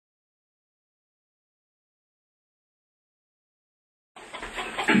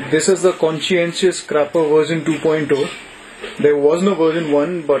This is the Conscientious Crapper version 2.0. There was no version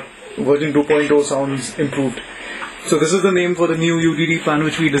 1, but version 2.0 sounds improved. So this is the name for the new UDD pan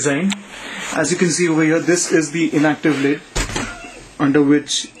which we designed. As you can see over here, this is the inactive lid under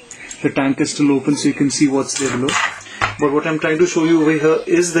which the tank is still open, so you can see what's there below. But what I'm trying to show you over here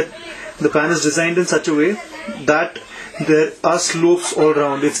is that the pan is designed in such a way that there are slopes all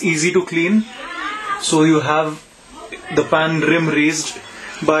around. It's easy to clean, so you have the pan rim raised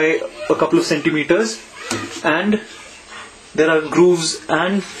by a couple of centimeters, and there are grooves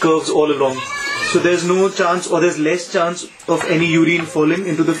and curves all along. So there's no chance, or there's less chance of any urine falling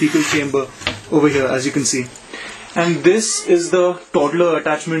into the fecal chamber over here, as you can see. And this is the toddler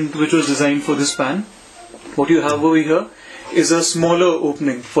attachment which was designed for this pan. What you have over here is a smaller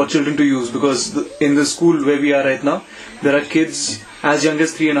opening for children to use, because in the school where we are right now, there are kids as young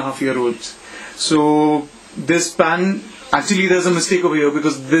as 3.5-year-olds. So this pan, actually there's a mistake over here,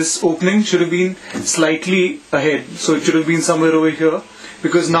 because this opening should have been slightly ahead. So it should have been somewhere over here,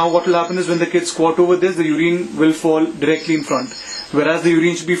 because now what will happen is when the kids squat over this, the urine will fall directly in front, whereas the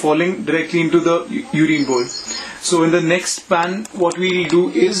urine should be falling directly into the urine bowl. So in the next pan, what we'll do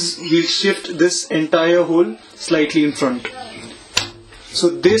is we'll shift this entire hole slightly in front. So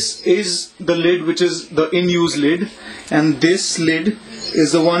this is the lid which is the in-use lid, and this lid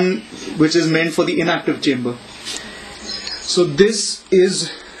is the one which is meant for the inactive chamber. So this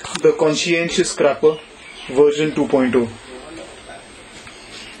is the Conscientious Crapper version 2.0.